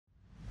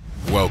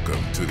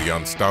Welcome to the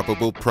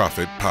Unstoppable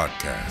Profit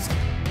Podcast.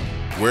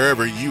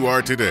 Wherever you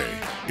are today,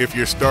 if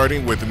you're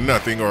starting with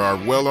nothing or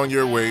are well on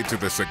your way to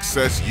the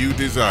success you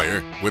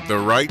desire, with the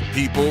right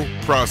people,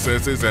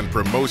 processes, and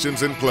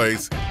promotions in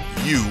place,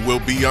 you will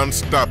be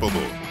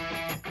unstoppable.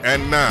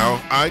 And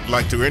now, I'd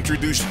like to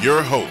introduce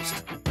your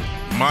host,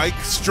 Mike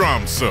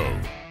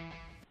Stromsoe.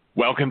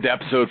 Welcome to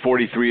episode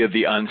 43 of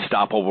the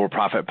Unstoppable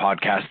Profit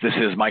Podcast. This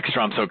is Mike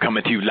Stromsoe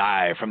coming to you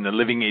live from the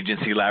Living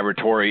Agency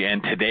Laboratory,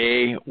 and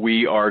today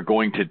we are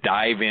going to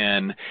dive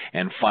in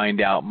and find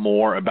out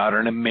more about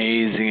an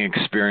amazing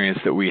experience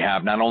that we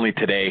have, not only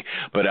today,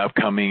 but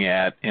upcoming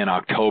in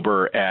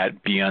October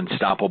at Be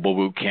Unstoppable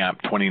Bootcamp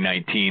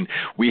 2019.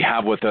 We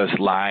have with us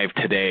live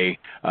today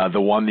the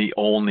one, the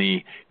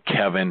only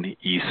Kevin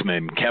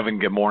Eastman. Kevin,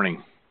 good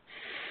morning.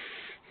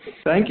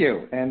 Thank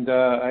you, and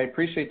I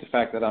appreciate the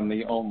fact that I'm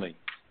the only.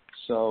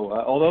 So,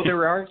 although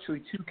there are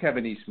actually two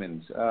Kevin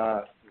Eastmans,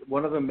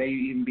 one of them may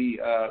even be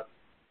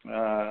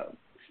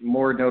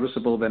more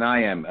noticeable than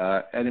I am.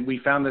 And we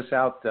found this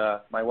out,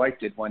 my wife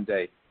did one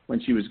day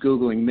when she was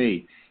Googling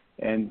me,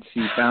 and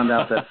she found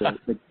out that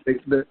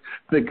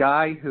the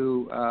guy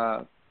who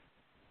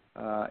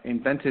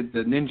invented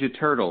the Ninja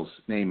Turtles'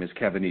 name is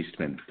Kevin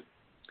Eastman.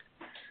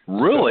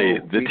 Really?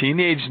 So the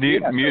Teenage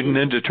Mutant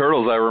Ninja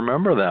Turtles, I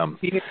remember them.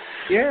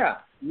 Yeah.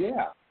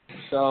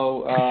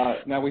 So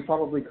now we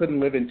probably couldn't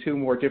live in two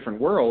more different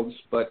worlds,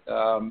 but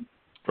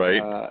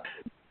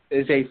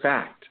is a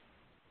fact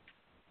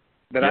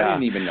that I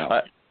didn't even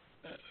know.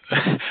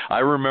 I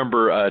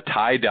remember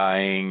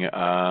tie-dyeing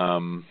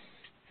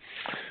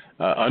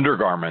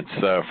undergarments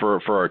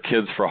for our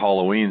kids for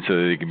Halloween so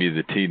that they could be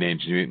the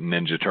Teenage Mutant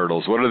Ninja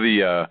Turtles. What are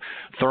the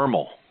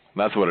thermal?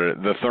 That's what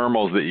the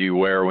thermals that you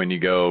wear when you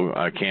go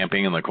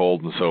camping in the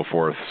cold and so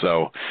forth.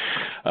 So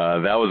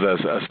that was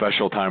a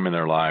special time in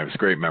their lives.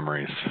 Great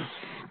memories.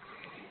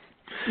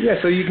 Yeah,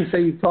 so you can say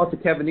you talk to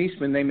Kevin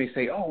Eastman, they may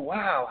say, oh,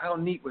 wow, how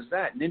neat was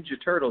that?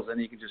 Ninja Turtles, and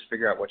you can just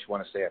figure out what you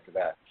want to say after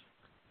that.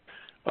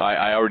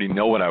 I already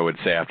know what I would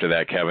say after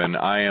that, Kevin.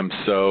 I am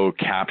so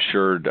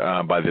captured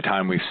by the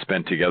time we've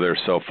spent together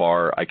so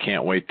far. I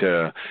can't wait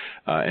to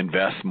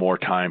invest more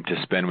time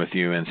to spend with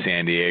you in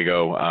San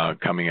Diego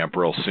coming up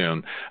real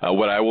soon.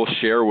 What I will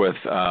share with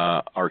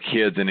our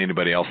kids and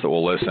anybody else that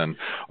will listen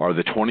are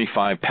the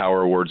 25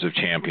 Power Words of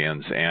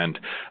Champions, and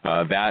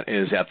that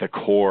is at the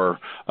core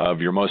of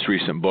your most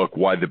recent book,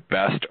 Why the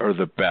Best Are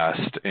the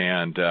Best,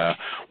 and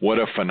what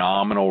a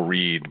phenomenal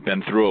read.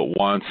 Been through it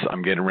once.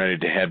 I'm getting ready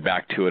to head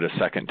back to it a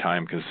second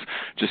time because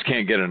just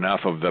can't get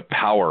enough of the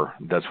power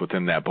that's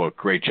within that book.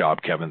 Great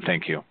job, Kevin.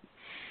 Thank you.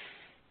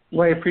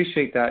 Well, I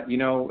appreciate that. You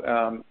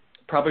know,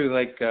 probably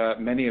like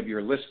many of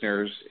your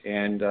listeners,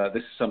 and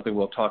this is something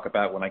we'll talk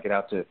about when I get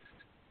out to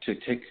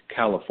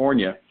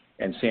California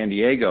and San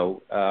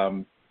Diego,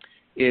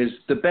 is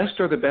the best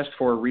are the best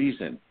for a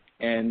reason.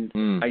 And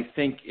I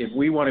think if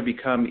we want to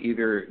become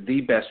either the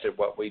best at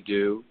what we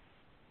do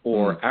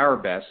or our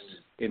best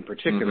in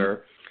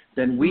particular,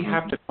 then we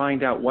have to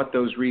find out what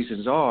those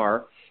reasons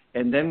are,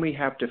 and then we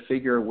have to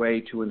figure a way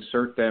to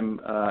insert them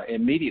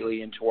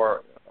immediately into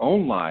our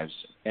own lives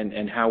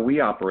and how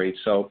we operate.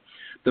 So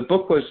the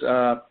book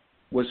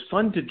was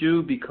fun to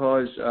do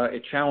because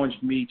it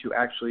challenged me to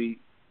actually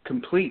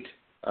complete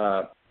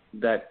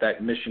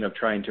that mission of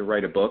trying to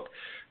write a book.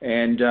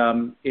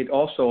 And it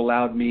also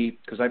allowed me,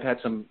 because I've had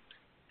some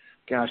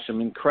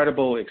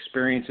incredible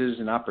experiences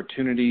and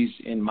opportunities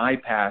in my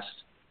past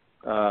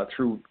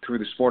through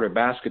the sport of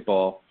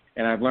basketball.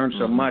 And I've learned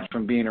so much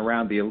from being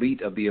around the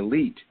elite of the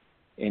elite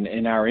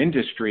in our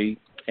industry.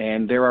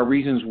 And there are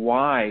reasons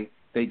why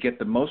they get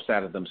the most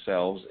out of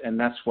themselves. And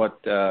that's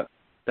what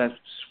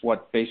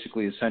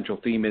basically the central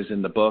theme is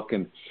in the book,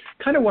 and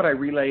kind of what I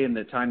relay in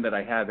the time that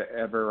I have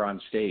ever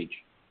on stage.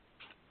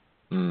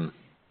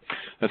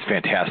 That's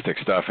fantastic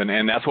stuff,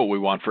 and that's what we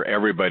want for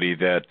everybody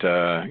that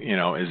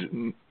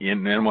is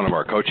in one of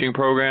our coaching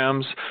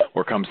programs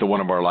or comes to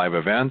one of our live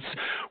events.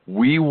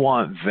 We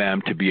want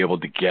them to be able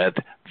to get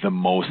the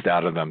most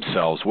out of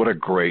themselves. What a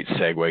great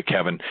segue,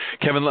 Kevin.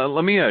 Kevin,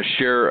 let me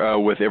share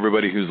with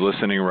everybody who's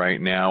listening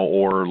right now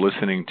or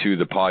listening to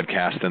the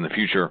podcast in the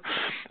future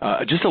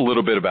just a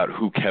little bit about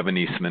who Kevin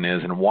Eastman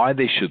is and why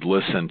they should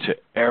listen to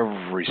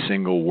every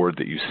single word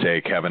that you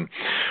say, Kevin.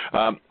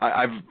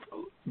 I've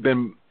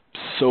been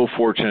so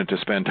fortunate to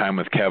spend time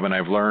with Kevin.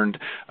 I've learned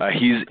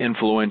he's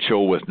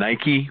influential with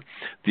Nike,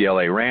 the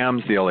LA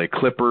Rams, the LA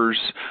Clippers,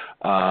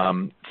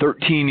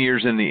 13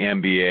 years in the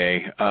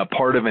NBA,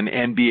 part of an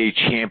NBA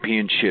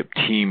championship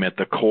team at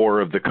the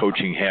core of the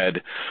coaching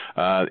head.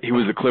 He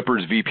was the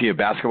Clippers VP of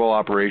basketball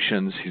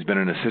operations. He's been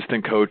an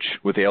assistant coach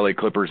with the LA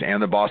Clippers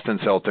and the Boston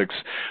Celtics,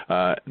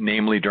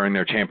 namely during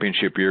their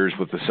championship years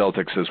with the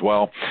Celtics as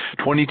well.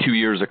 22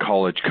 years a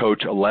college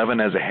coach,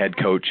 11 as a head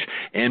coach,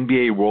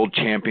 NBA World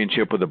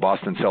Championship with the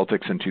Boston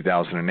Celtics in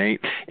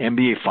 2008,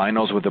 NBA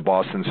Finals with the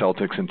Boston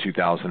Celtics in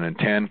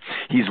 2010.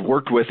 He's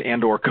worked with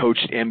and or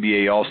coached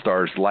NBA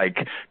All-Stars like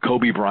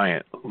Kobe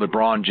Bryant,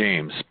 LeBron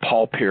James,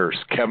 Paul Pierce,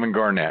 Kevin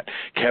Garnett,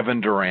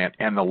 Kevin Durant,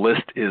 and the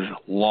list is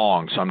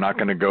long, so I'm not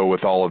going to go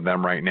with all of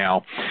them right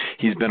now.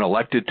 He's been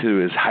elected to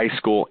his high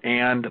school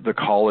and the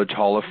College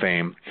Hall of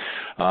Fame,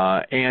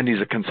 and he's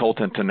a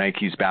consultant to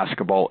Nike's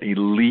basketball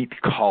elite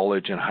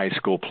college and high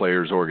school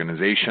players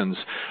organizations.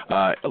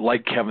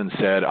 Like Kevin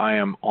said, I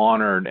am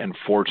honored and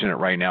fortunate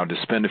right now to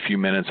spend a few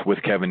minutes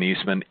with Kevin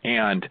Eastman.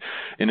 And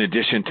in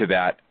addition to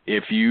that,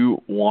 if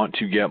you want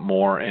to get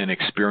more and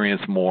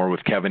experience more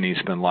with Kevin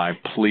Eastman live,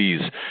 please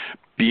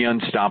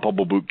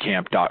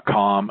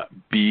BeUnstoppableBootcamp.com.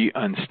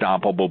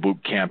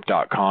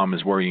 BeUnstoppableBootcamp.com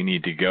is where you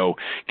need to go.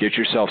 Get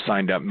yourself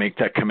signed up. Make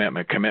that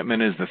commitment.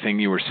 Commitment is the thing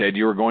you said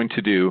you were going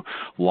to do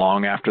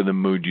long after the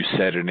mood you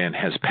set it in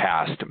has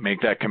passed. Make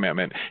that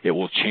commitment. It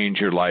will change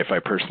your life. I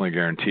personally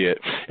guarantee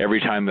it. Every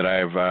time that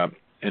I've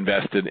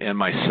invested in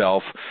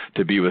myself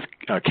to be with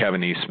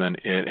Kevin Eastman,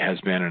 it has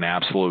been an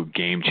absolute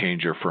game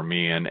changer for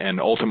me,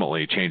 and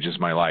ultimately changes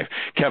my life.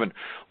 Kevin,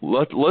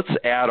 let's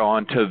add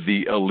on to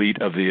the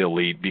elite of the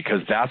elite,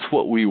 because that's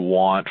what we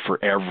want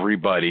for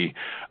everybody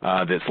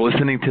that's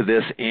listening to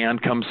this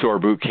and comes to our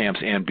boot camps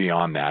and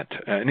beyond that.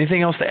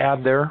 Anything else to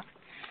add there?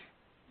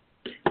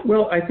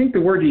 Well, I think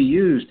the word you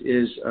used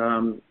is,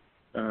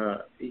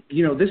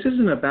 this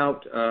isn't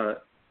about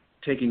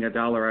taking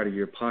 $1 out of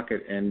your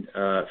pocket and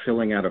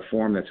filling out a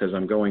form that says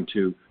I'm going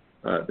to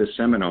this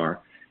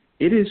seminar.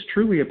 It is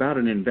truly about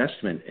an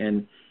investment.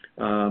 And,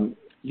 the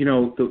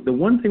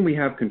one thing we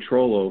have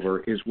control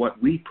over is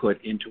what we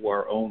put into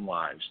our own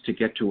lives to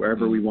get to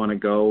wherever we want to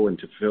go and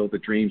to fulfill the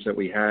dreams that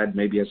we had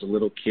maybe as a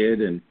little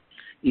kid and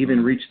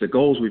even reach the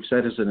goals we've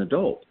set as an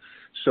adult.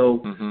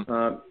 So,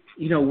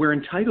 we're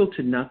entitled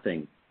to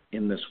nothing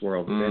in this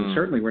world, and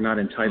certainly we're not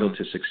entitled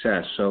to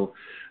success. So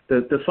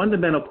the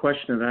fundamental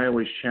question that I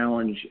always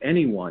challenge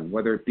anyone,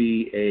 whether it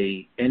be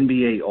a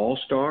NBA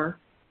All-Star,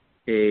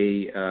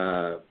 a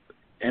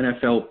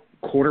NFL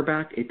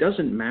quarterback, it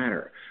doesn't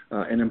matter.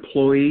 An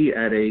employee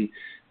at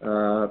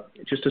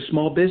just a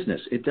small business,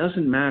 it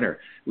doesn't matter.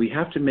 We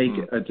have to make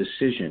a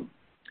decision,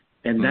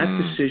 and that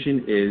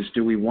decision is: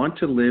 do we want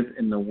to live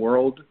in the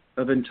world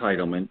of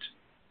entitlement,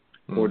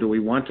 or do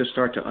we want to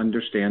start to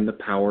understand the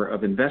power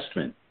of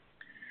investment?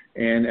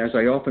 And as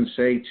I often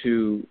say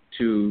to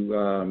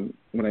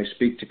when I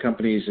speak to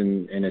companies,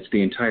 and it's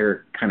the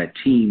entire kind of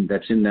team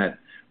that's in that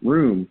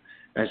room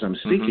as I'm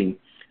speaking,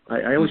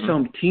 I always tell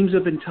them teams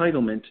of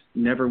entitlement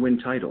never win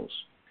titles.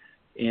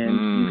 And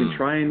you can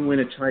try and win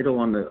a title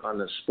on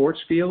the sports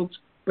fields,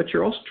 but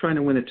you're also trying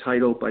to win a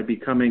title by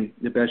becoming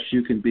the best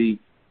you can be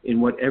in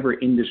whatever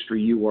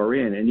industry you are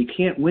in. And you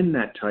can't win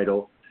that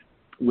title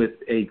with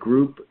a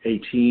group, a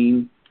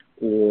team,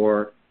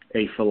 or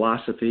a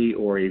philosophy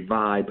or a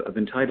vibe of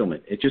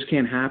entitlement. It just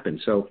can't happen.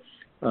 So,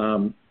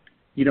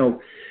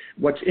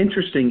 what's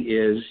interesting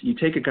is you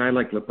take a guy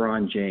like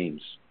LeBron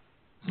James.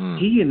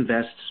 He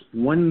invests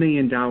 $1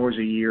 million a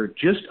year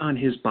just on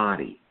his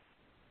body,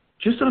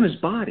 to get his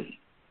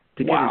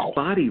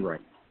body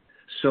right.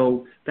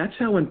 So that's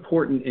how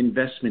important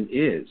investment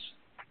is.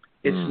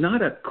 It's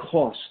not a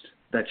cost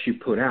that you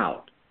put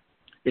out.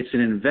 It's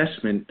an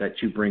investment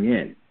that you bring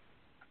in.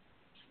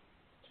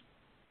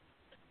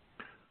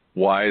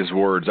 Wise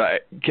words.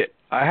 I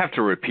have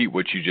to repeat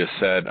what you just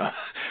said.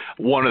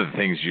 One of the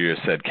things you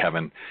just said,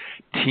 Kevin,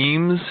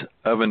 teams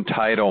of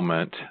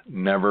entitlement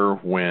never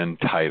win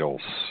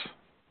titles.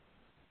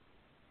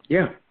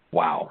 Yeah.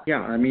 Wow.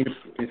 Yeah. I mean,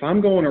 if I'm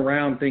going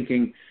around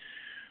thinking,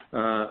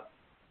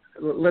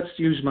 let's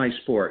use my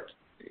sport.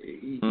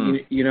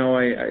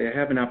 I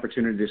have an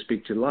opportunity to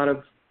speak to a lot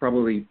of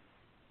probably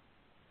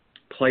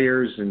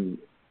players and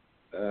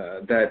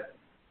that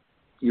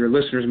your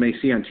listeners may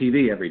see on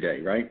TV every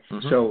day, right?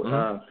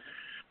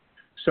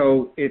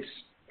 So it's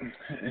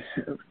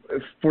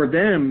for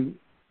them,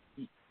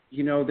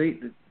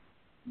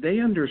 they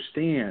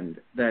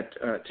understand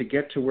that to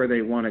get to where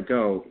they want to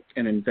go,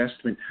 an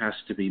investment has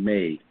to be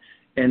made,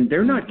 and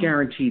they're not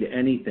guaranteed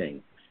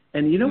anything.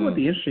 And you know what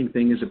the interesting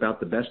thing is about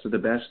the best of the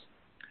best?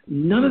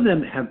 None of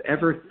them have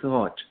ever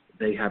thought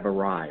they have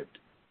arrived.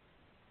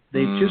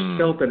 They've just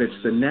felt that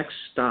it's the next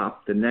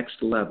stop, the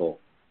next level.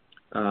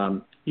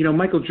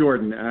 Michael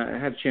Jordan, I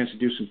had a chance to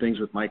do some things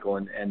with Michael,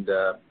 and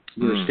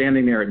we were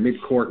standing there at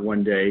midcourt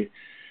one day,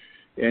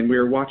 and we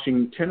were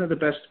watching 10 of the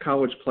best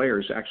college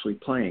players actually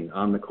playing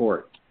on the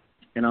court.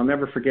 And I'll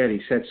never forget,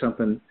 he said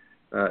something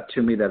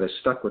to me that has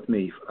stuck with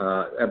me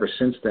ever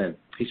since then.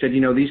 He said,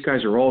 these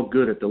guys are all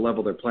good at the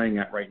level they're playing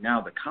at right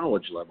now, the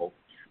college level,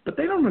 but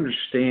they don't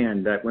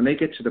understand that when they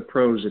get to the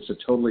pros, it's a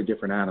totally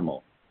different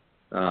animal.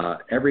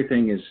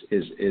 Everything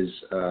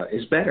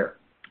is better.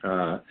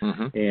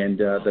 And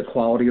the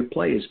quality of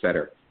play is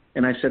better.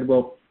 And I said,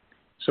 well,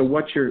 so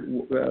what's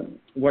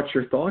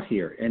your thought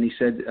here? And he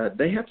said,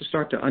 they have to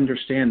start to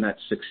understand that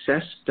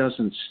success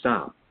doesn't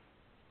stop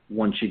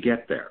once you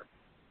get there.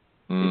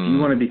 If you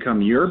want to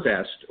become your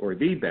best or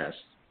the best,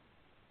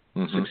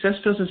 success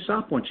doesn't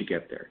stop once you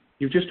get there.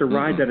 You've just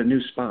arrived at a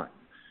new spot.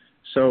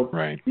 So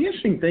the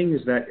interesting thing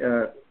is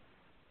that,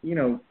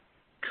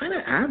 kind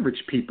of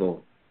average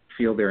people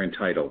feel they're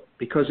entitled,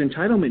 because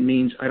entitlement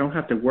means I don't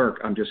have to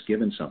work, I'm just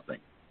given something.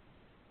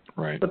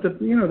 Right. But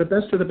the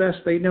best of the best,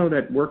 they know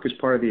that work is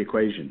part of the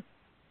equation.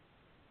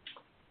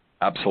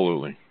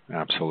 Absolutely.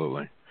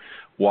 Absolutely.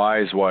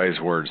 Wise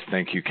words.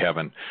 Thank you,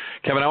 Kevin.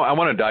 Kevin, I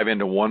want to dive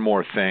into one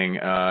more thing,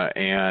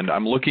 and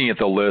I'm looking at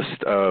the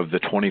list of the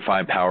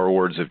 25 Power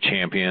Words of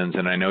Champions,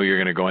 and I know you're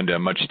going to go into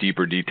much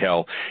deeper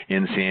detail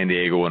in San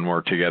Diego when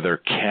we're together.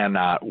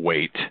 Cannot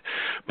wait.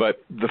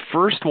 But the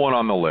first one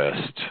on the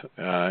list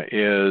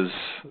is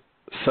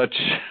such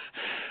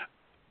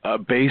a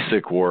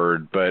basic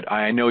word, but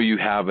I know you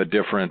have a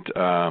different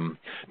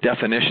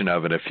definition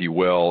of it, if you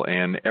will,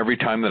 and every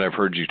time that I've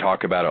heard you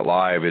talk about it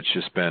live, it's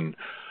just been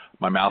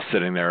my mouth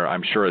sitting there.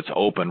 I'm sure it's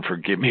open.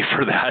 Forgive me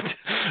for that.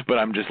 But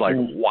I'm just like,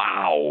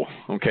 wow.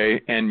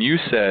 Okay. And you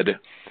said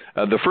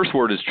the first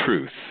word is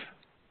truth.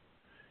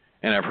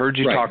 And I've heard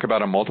you talk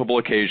about on multiple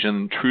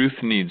occasions, truth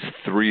needs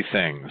three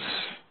things.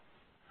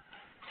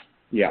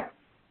 Yeah.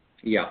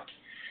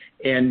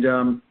 And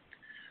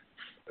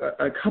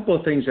a couple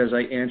of things as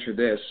I answer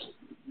this.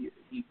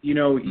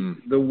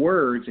 The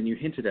words, and you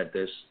hinted at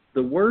this,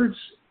 the words,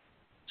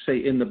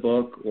 say in the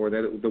book, or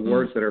that the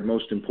words that are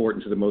most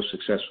important to the most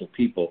successful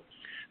people,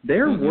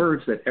 they're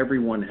words that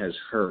everyone has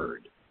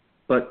heard.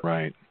 But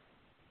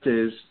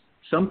is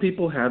some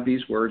people have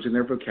these words in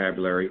their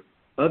vocabulary,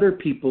 other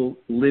people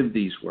live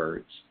these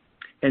words.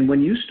 And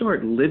when you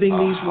start living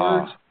these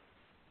words,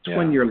 that's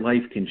when your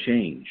life can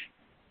change.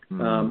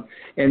 And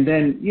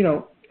then,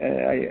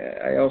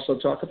 I also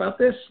talk about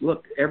this.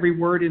 Look, every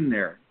word in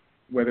there,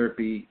 whether it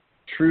be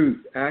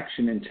truth,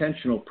 action,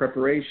 intentional,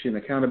 preparation,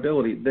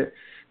 accountability,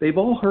 they've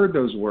all heard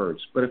those words.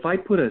 But if I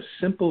put a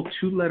simple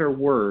two-letter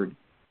word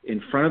in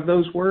front of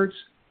those words,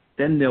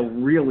 then they'll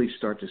really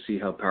start to see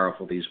how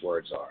powerful these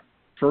words are.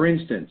 For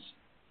instance,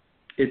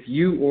 if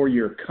you or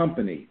your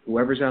company,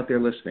 whoever's out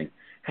there listening,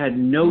 had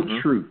no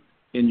truth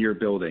in your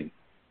building,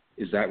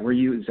 is that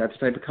the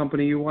type of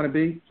company you want to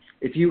be?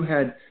 If you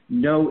had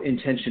no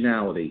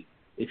intentionality,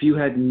 if you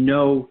had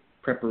no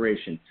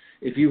preparation,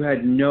 if you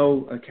had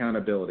no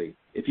accountability,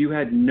 if you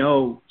had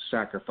no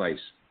sacrifice,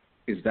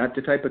 is that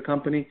the type of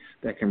company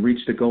that can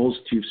reach the goals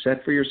that you've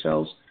set for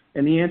yourselves?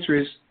 And the answer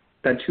is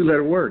that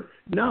two-letter word.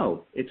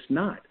 No, it's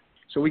not.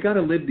 So we got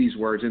to live these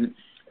words. And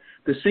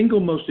the single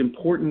most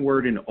important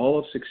word in all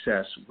of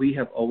success, we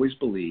have always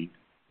believed,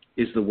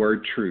 is the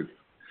word truth.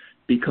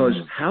 Because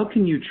how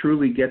can you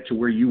truly get to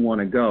where you want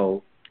to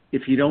go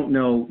if you don't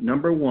know,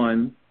 number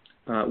one,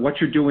 what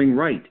you're doing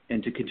right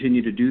and to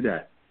continue to do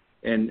that?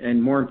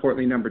 And more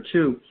importantly, number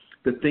two,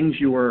 the things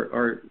you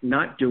are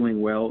not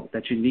doing well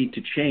that you need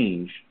to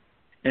change.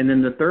 And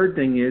then the third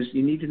thing is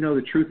you need to know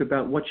the truth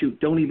about what you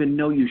don't even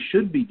know you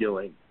should be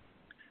doing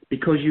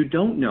because you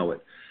don't know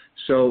it.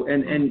 So,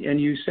 and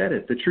you said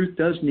it, the truth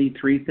does need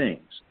three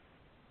things.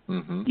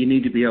 You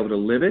need to be able to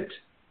live it,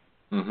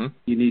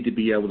 you need to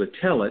be able to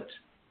tell it,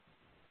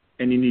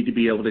 and you need to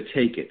be able to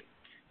take it.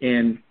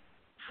 And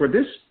for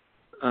this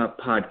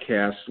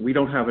podcast, we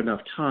don't have enough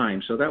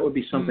time, so that would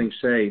be something,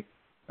 say,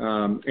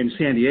 in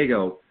San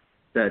Diego,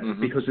 that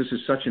because this is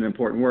such an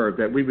important word,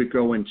 that we would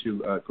go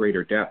into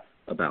greater depth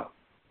about.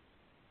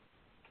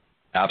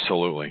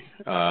 Absolutely.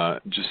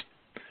 Just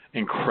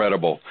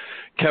incredible.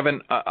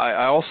 Kevin,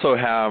 I also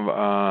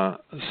have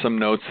some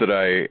notes that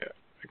I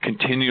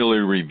continually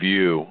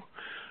review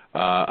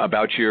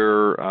about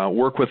your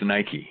work with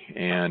Nike,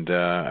 and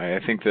I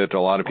think that a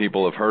lot of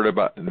people have heard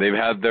about. They've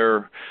had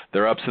their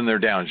ups and their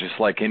downs, just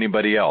like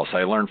anybody else.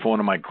 I learned from one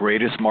of my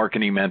greatest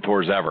marketing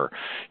mentors ever.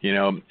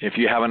 If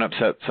you haven't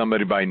upset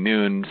somebody by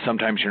noon,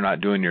 sometimes you're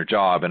not doing your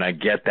job, and I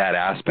get that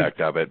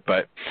aspect of it.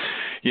 But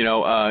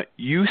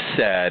you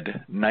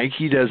said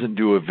Nike doesn't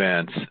do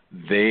events;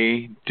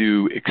 they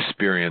do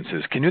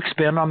experiences. Can you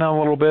expand on that a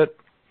little bit?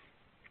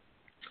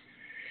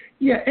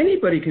 Yeah,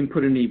 anybody can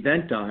put an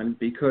event on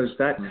because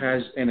that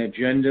has an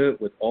agenda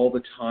with all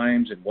the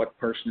times and what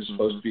person is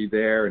supposed to be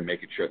there and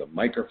making sure the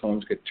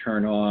microphones get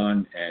turned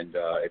on. And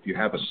if you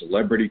have a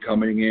celebrity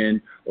coming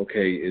in,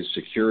 okay, is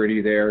security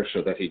there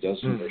so that he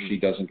doesn't or she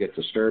doesn't get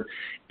disturbed?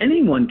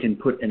 Anyone can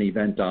put an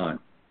event on.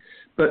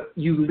 But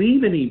you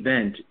leave an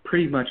event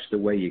pretty much the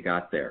way you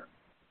got there,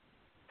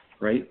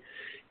 right?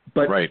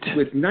 But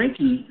with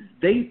Nike,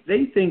 they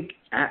think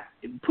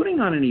putting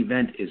on an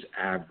event is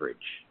average.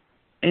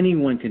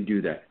 Anyone can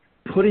do that.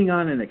 Putting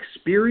on an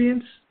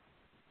experience,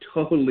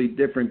 totally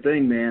different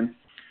thing, man.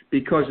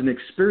 Because an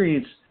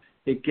experience,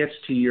 it gets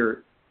to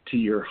your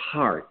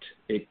heart.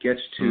 It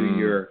gets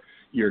to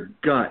your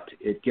gut.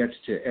 It gets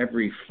to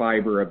every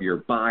fiber of your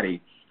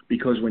body.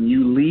 Because when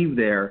you leave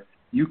there,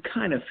 you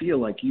kind of feel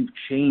like you've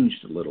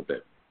changed a little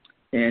bit.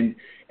 And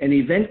an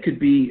event could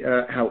be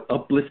how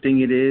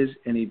uplifting it is.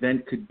 An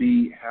event could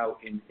be how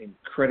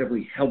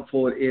incredibly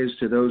helpful it is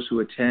to those who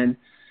attend.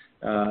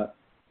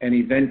 An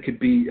event could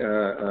be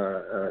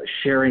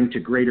sharing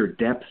to greater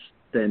depth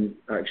than,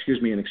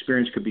 an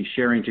experience could be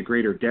sharing to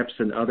greater depths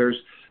than others.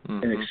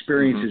 An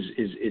experience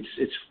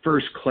is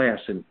first class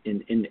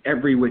in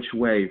every which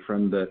way,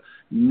 from the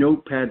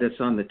notepad that's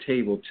on the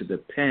table to the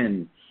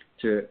pen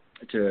to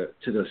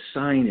the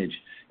signage.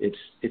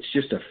 It's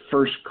just a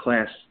first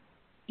class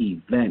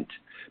event,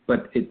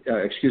 but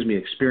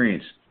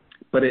experience.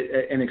 But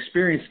an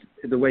experience,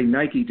 the way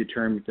Nike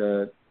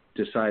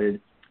decided,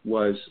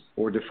 was,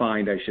 or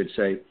defined, I should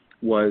say,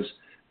 was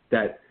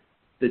that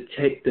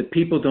the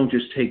people don't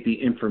just take the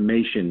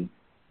information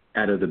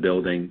out of the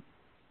building,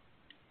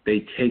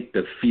 they take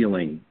the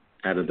feeling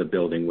out of the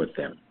building with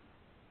them.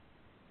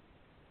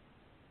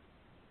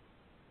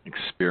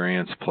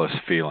 Experience plus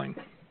feeling.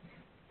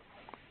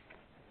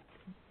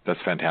 That's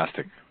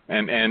fantastic.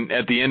 And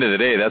at the end of the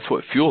day, that's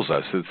what fuels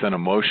us. It's an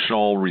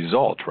emotional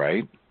result,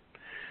 right?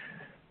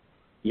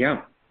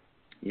 Yeah.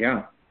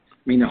 I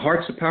mean, the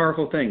heart's a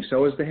powerful thing.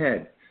 So is the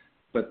head.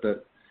 But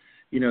the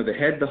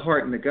head, the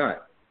heart, and the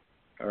gut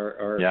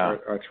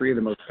are three of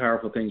the most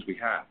powerful things we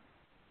have.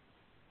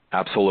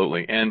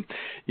 Absolutely. And,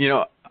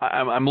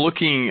 I'm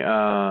looking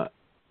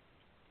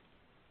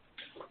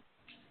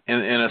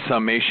in a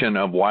summation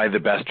of why the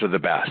best are the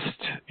best.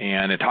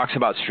 And it talks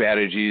about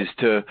strategies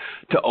to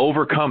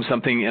overcome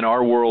something in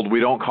our world. We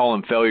don't call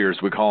them failures.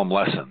 We call them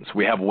lessons.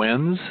 We have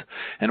wins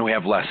and we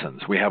have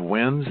lessons. We have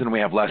wins and we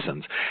have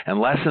lessons.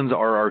 And lessons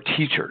are our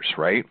teachers,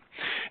 right?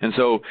 And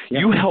so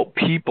you help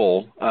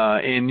people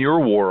in your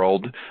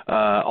world,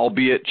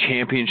 albeit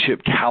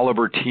championship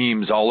caliber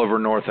teams all over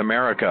North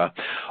America,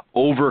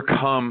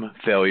 overcome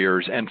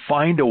failures and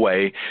find a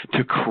way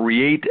to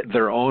create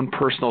their own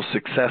personal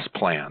success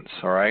plans,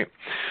 all right?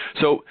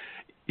 So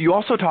you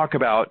also talk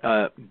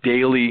about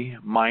daily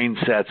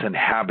mindsets and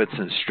habits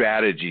and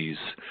strategies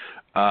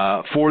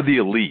for the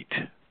elite.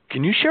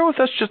 Can you share with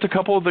us just a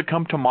couple that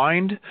come to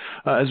mind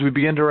as we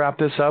begin to wrap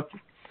this up?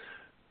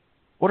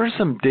 What are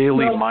some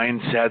daily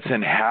mindsets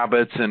and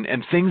habits and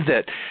things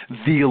that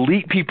the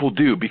elite people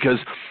do? Because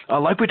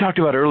like we talked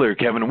about earlier,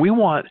 Kevin, we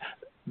want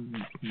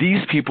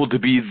these people to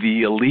be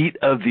the elite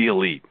of the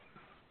elite.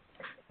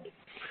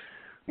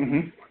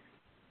 Mm-hmm.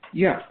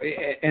 Yeah,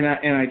 and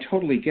I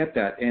totally get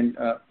that. And,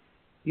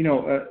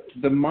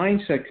 the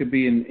mindset could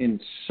be in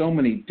so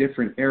many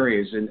different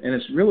areas. And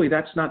it's really,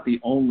 that's not the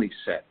only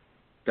set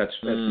that's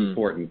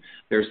important.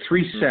 There's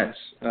three sets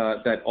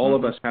that all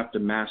of us have to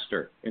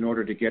master in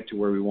order to get to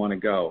where we want to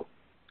go.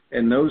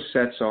 And those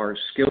sets are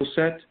skill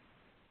set,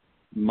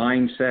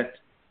 mindset,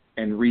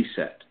 and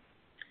reset.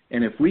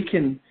 And if we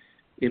can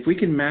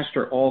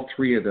master all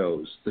three of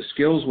those, the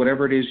skills,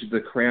 whatever it is, the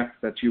craft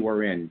that you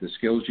are in, the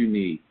skills you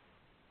need,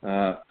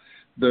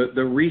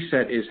 the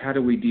reset is how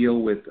do we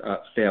deal with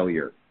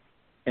failure?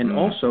 And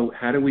also,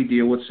 how do we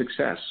deal with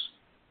success?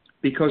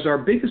 Because our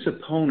biggest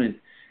opponent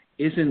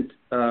isn't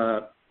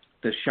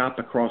the shop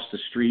across the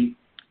street.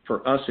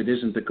 For us, it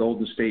isn't the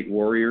Golden State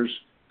Warriors.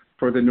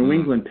 For the New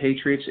England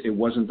Patriots, it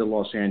wasn't the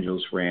Los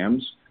Angeles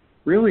Rams.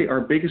 Really, our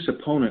biggest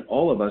opponent,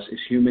 all of us, is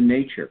human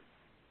nature.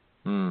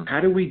 How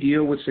do we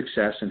deal with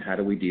success and how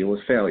do we deal with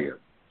failure?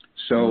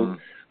 So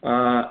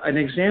an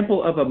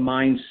example of a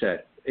mindset,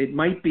 it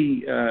might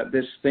be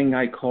this thing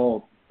I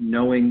call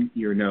knowing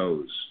your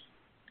nose.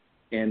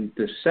 And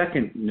the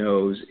second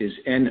nose is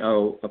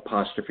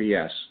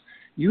N-O''S.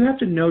 You have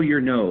to know your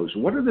nose.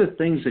 What are the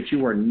things that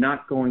you are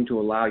not going to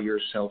allow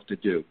yourself to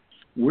do?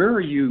 Where are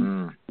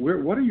you?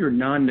 What are your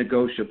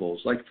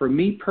non-negotiables? Like for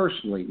me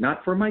personally,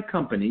 not for my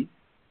company.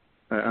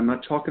 I'm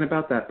not talking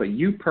about that, but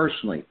you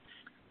personally.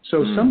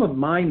 So some of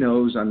my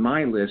no's on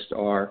my list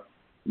are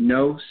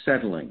no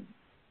settling,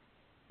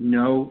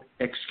 no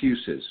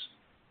excuses,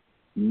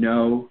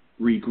 no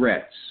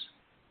regrets,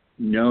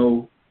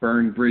 no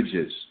burned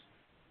bridges,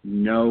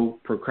 no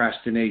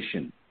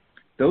procrastination.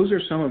 Those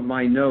are some of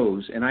my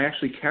no's, and I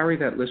actually carry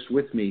that list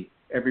with me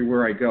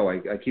everywhere I go.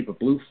 I keep a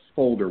blue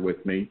folder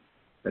with me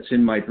that's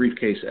in my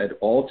briefcase at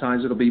all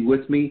times. It'll be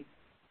with me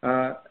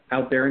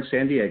out there in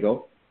San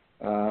Diego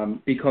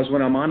because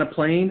when I'm on a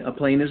plane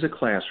is a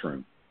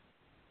classroom.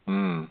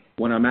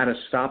 When I'm at a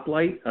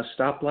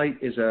stoplight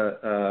is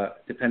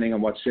depending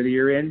on what city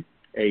you're in,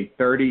 a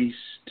 30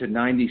 to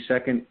 90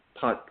 second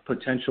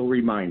potential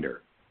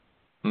reminder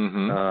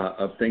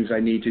of things I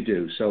need to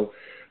do. So,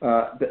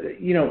 and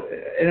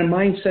a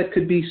mindset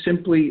could be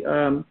simply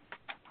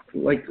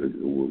like,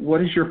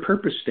 what is your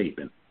purpose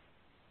statement?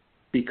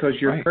 Because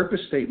your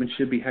purpose statement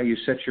should be how you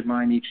set your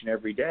mind each and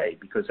every day,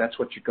 because that's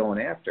what you're going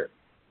after.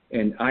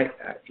 And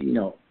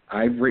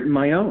I've written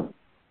my own.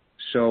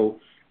 So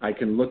I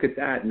can look at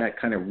that, and that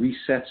kind of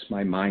resets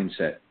my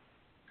mindset.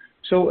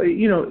 So,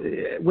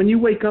 when you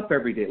wake up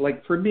every day,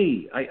 like for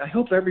me, I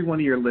hope every one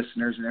of your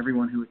listeners and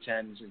everyone who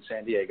attends in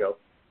San Diego,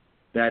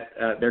 that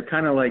they're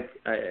kind of like,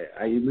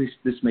 at least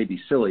this may be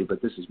silly, but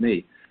this is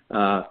me.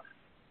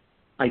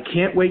 I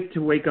can't wait to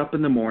wake up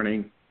in the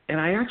morning,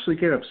 and I actually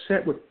get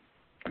upset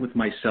with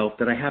myself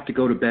that I have to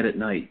go to bed at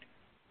night,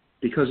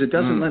 because it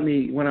doesn't let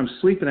me, when I'm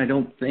sleeping, I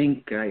don't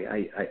think,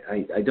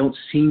 I don't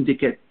seem to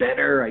get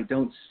better. I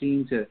don't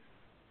seem to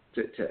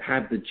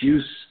have the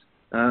juice,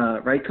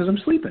 right? Because I'm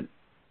sleeping.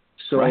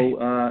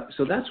 So,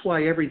 so that's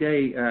why every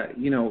day,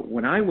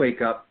 when I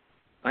wake up,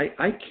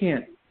 I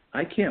can't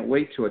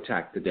wait to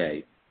attack the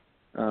day.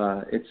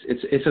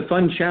 It's a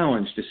fun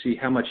challenge to see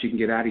how much you can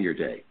get out of your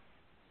day.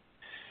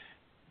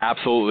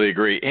 Absolutely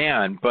agree.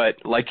 But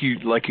like you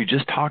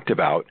just talked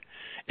about,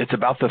 it's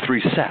about the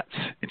 3 sets.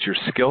 It's your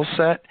skill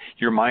set,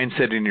 your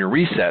mindset, and your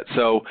reset.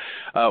 So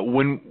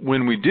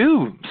when we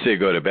do say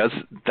go to bed,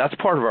 that's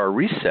part of our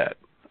reset.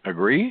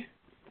 Agree?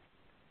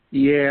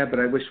 Yeah, but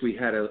I wish we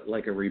had a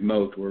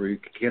remote where we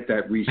could get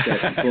that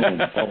reset and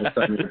boom, all of a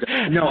sudden we're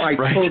done. No, I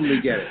totally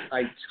get it.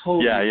 I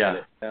totally get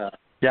it.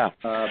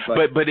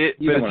 But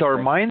it's our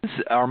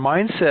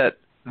mindset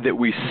that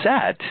we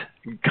set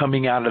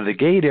coming out of the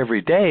gate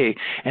every day.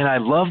 And I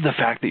love the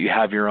fact that you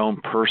have your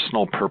own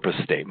personal purpose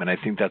statement. I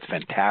think that's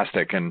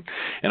fantastic. And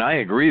I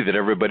agree that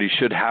everybody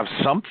should have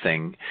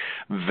something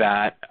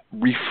that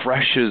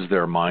refreshes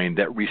their mind,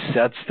 that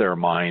resets their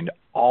mind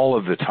all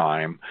of the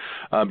time,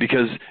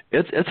 because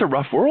it's a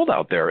rough world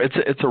out there.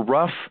 It's a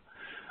rough.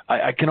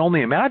 I can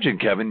only imagine,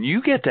 Kevin,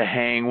 you get to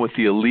hang with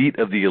the elite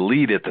of the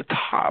elite at the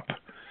top.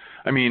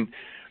 I mean,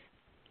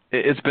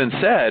 it's been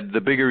said,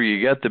 the bigger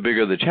you get, the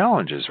bigger the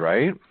challenges,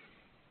 right?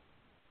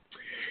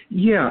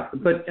 Yeah,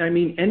 but I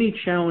mean, any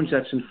challenge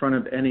that's in front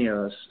of any of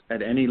us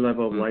at any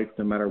level of life,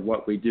 no matter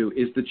what we do,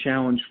 is the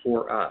challenge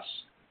for us.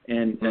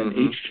 And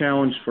each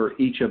challenge for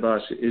each of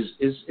us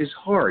is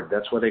hard.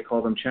 That's why they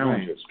call them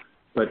challenges.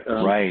 But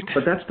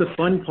but that's the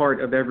fun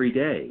part of every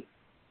day.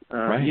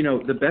 You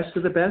know, the best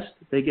of the best,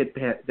 they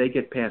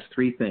get past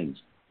 3 things: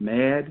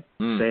 mad,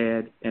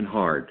 sad, and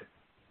hard.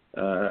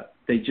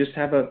 They just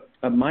have a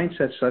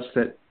mindset such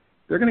that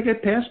they're going to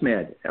get past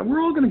mad. And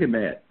we're all going to get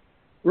mad.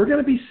 We're going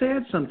to be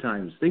sad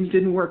sometimes. Things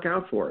didn't work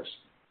out for us.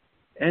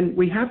 And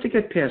we have to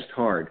get past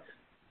hard,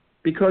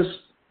 because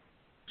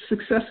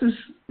success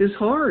is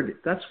hard.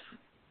 That's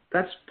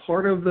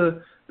part of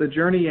the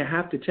journey you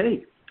have to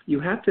take. You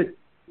have to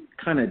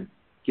kind of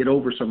get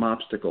over some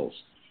obstacles.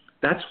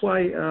 That's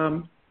why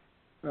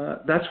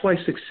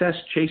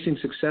chasing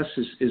success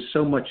is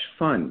so much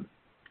fun.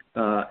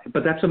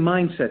 But that's a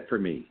mindset for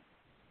me.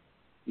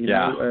 You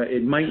know,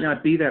 it might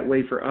not be that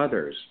way for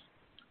others.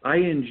 I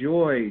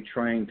enjoy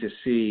trying to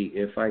see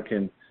if I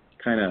can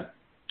kind of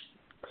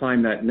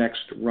climb that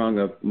next rung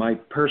of my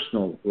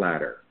personal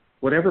ladder,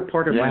 whatever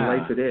part of my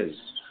life it is,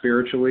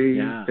 spiritually,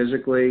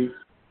 physically,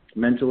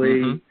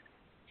 mentally,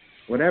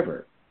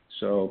 whatever.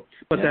 So,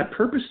 but that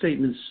purpose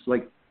statement's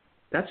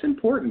that's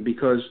important,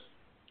 because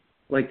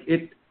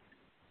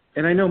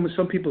and I know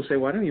some people say,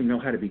 well, I don't even know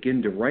how to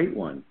begin to write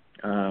one.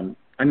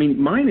 I mean,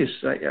 mine is,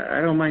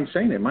 I don't mind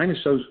saying it, mine is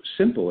so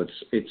simple.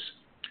 It's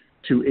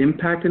to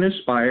impact and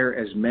inspire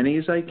as many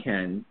as I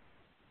can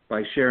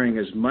by sharing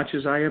as much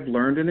as I have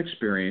learned and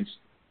experienced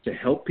to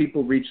help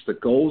people reach the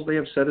goals they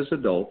have set as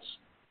adults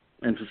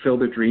and fulfill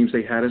the dreams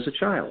they had as a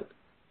child.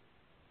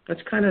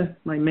 That's kind of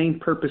my main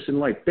purpose in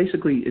life.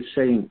 Basically, it's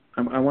saying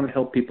I want to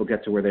help people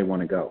get to where they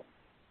want to go.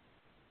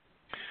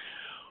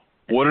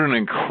 What an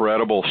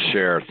incredible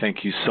share.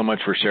 Thank you so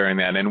much for sharing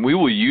that. And we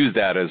will use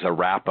that as a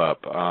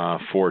wrap-up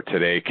for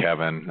today,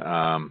 Kevin.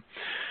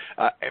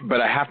 But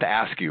I have to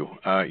ask you,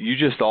 you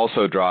just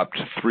also dropped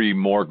 3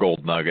 more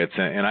gold nuggets.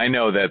 And I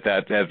know that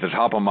at the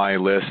top of my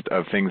list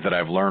of things that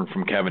I've learned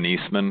from Kevin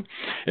Eastman,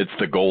 it's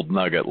the gold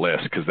nugget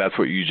list, because that's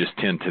what you just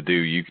tend to do.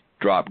 You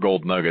drop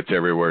gold nuggets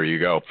everywhere you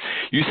go.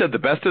 You said the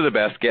best of the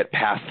best get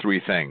past 3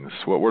 things.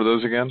 What were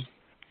those again?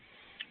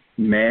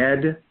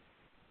 Mad,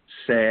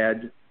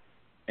 sad,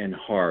 and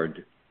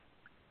hard.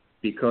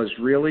 Because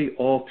really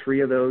all 3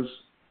 of those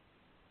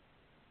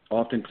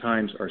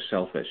oftentimes are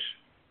selfish.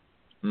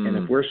 And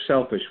if we're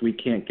selfish, we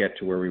can't get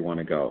to where we want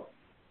to go.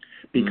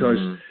 Because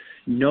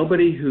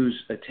nobody who's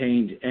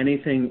attained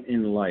anything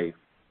in life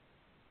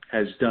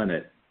has done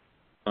it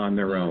on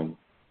their own.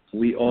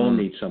 We all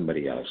need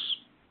somebody else.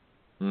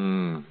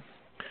 Isn't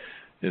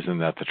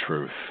that the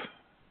truth?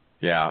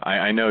 Yeah,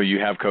 I know you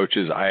have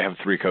coaches. I have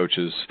 3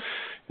 coaches.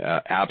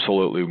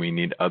 Absolutely, we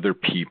need other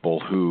people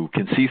who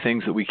can see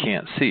things that we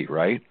can't see,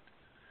 right?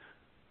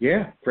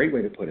 Yeah, great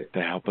way to put it.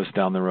 To help us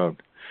down the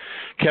road.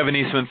 Kevin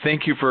Eastman,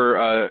 thank you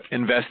for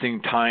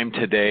investing time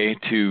today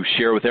to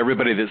share with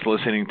everybody that's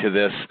listening to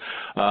this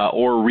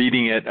or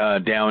reading it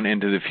down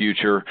into the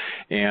future.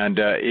 And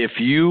if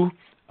you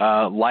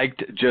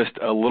liked just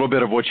a little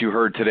bit of what you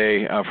heard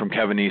today from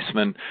Kevin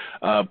Eastman,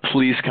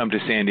 please come to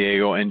San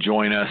Diego and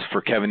join us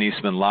for Kevin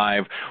Eastman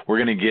Live. We're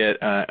going to get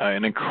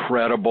an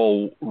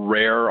incredible,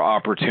 rare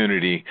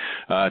opportunity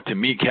to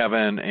meet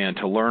Kevin and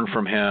to learn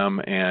from him.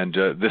 And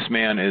this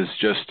man is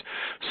just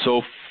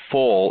so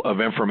full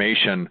of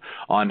information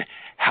on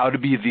how to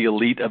be the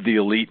elite of the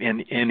elite in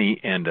any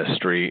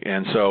industry.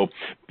 And so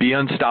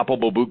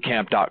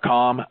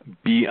beunstoppablebootcamp.com,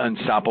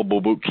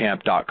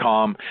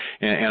 beunstoppablebootcamp.com.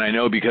 And I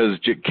know because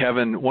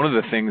Kevin, one of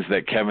the things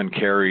that Kevin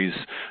carries,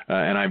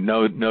 and I've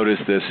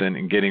noticed this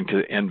in getting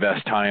to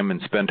invest time and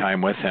spend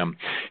time with him,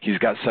 he's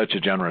got such a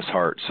generous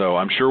heart. So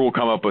I'm sure we'll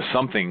come up with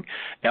something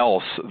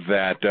else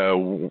that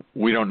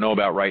we don't know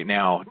about right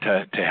now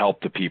to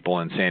help the people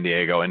in San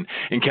Diego. And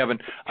Kevin,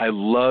 I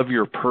love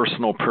your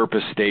personal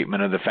purpose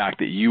statement of the fact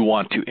that you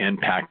want to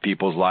impact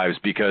people's lives,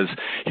 because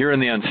here in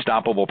the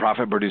Unstoppable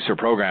Profit Producer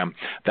Program,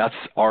 that's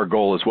our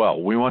goal as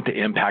well. We want to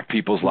impact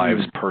people's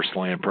lives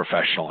personally and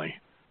professionally.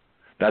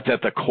 That's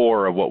at the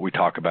core of what we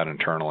talk about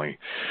internally.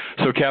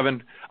 So,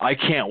 Kevin, I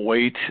can't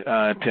wait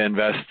to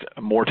invest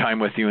more time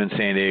with you in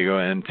San Diego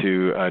and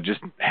to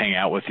just hang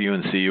out with you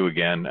and see you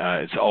again.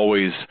 It's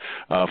always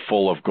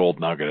full of gold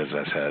nugget, as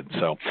I said.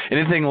 So,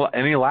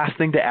 any last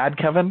thing to add,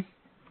 Kevin?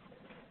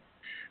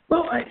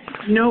 Well,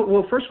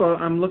 first of all,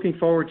 I'm looking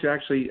forward to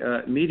actually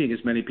meeting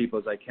as many people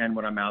as I can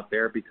when I'm out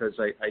there, because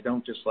I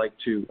don't just like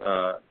to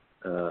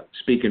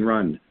speak and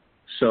run.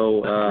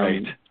 So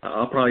Right.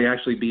 I'll probably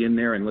actually be in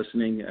there and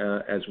listening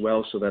as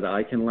well, so that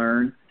I can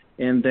learn.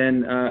 And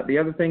then the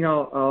other thing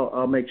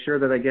I'll make sure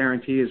that I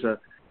guarantee is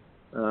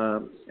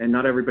and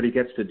not everybody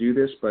gets to do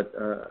this, but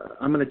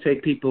I'm going to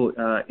take people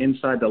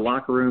inside the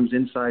locker rooms,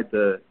 inside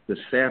the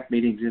staff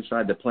meetings,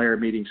 inside the player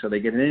meetings, so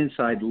they get an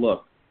inside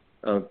look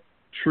of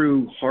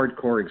true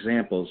hardcore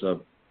examples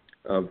of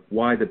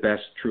why the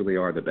best truly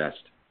are the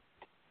best.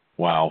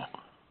 Wow.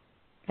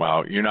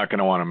 You're not going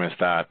to want to miss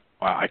that.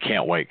 Wow, I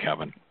can't wait,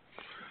 Kevin.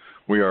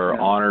 We are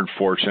honored,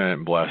 fortunate,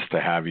 and blessed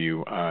to have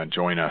you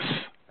join us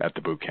at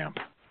the boot camp.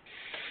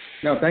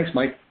 No, thanks,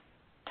 Mike.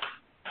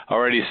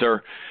 Alrighty,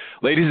 sir.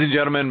 Ladies and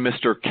gentlemen,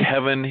 Mr.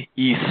 Kevin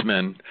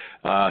Eastman,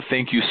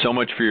 thank you so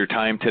much for your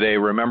time today.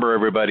 Remember,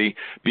 everybody,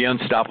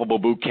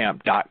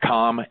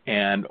 beunstoppablebootcamp.com,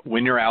 and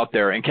when you're out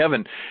there, and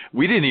Kevin,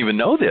 we didn't even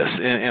know this,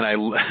 and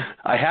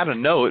I had a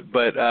note,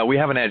 but we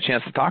haven't had a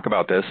chance to talk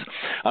about this.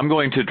 I'm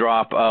going to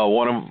drop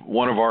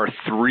one of our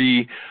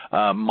 3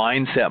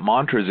 mindset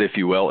mantras, if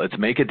you will. It's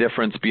make a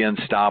difference, be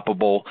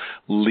unstoppable,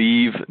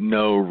 leave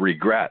no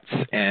regrets.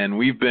 And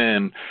we've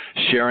been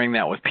sharing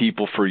that with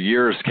people for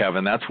years,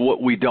 Kevin. That's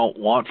what we don't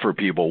want for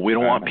people. We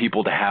don't want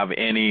people to have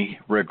any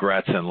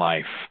regrets in life.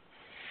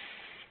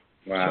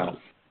 Wow. So,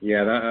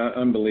 yeah,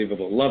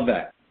 unbelievable. Love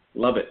that.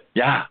 Love it.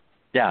 Yeah.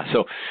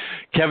 So,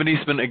 Kevin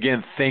Eastman,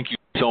 again, thank you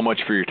so much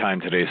for your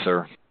time today,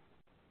 sir.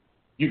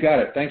 You got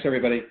it. Thanks,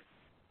 everybody.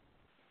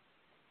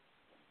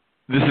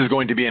 This is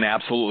going to be an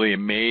absolutely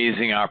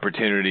amazing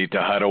opportunity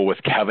to huddle with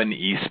Kevin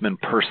Eastman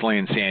personally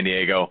in San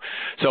Diego.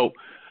 So,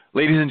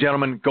 ladies and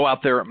gentlemen, go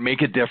out there,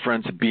 make a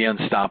difference, be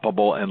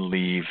unstoppable, and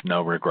leave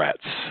no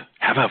regrets.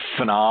 Have a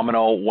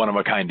phenomenal,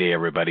 one-of-a-kind day,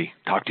 everybody.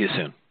 Talk to you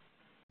soon.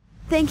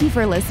 Thank you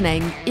for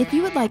listening. If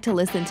you would like to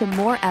listen to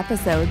more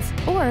episodes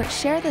or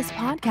share this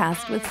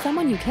podcast with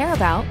someone you care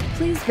about,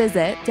 please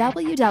visit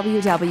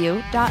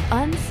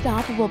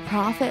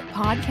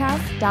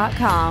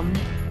www.unstoppableprofitpodcast.com.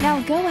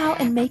 Now go out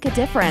and make a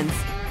difference.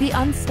 Be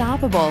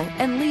unstoppable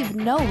and leave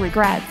no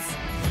regrets.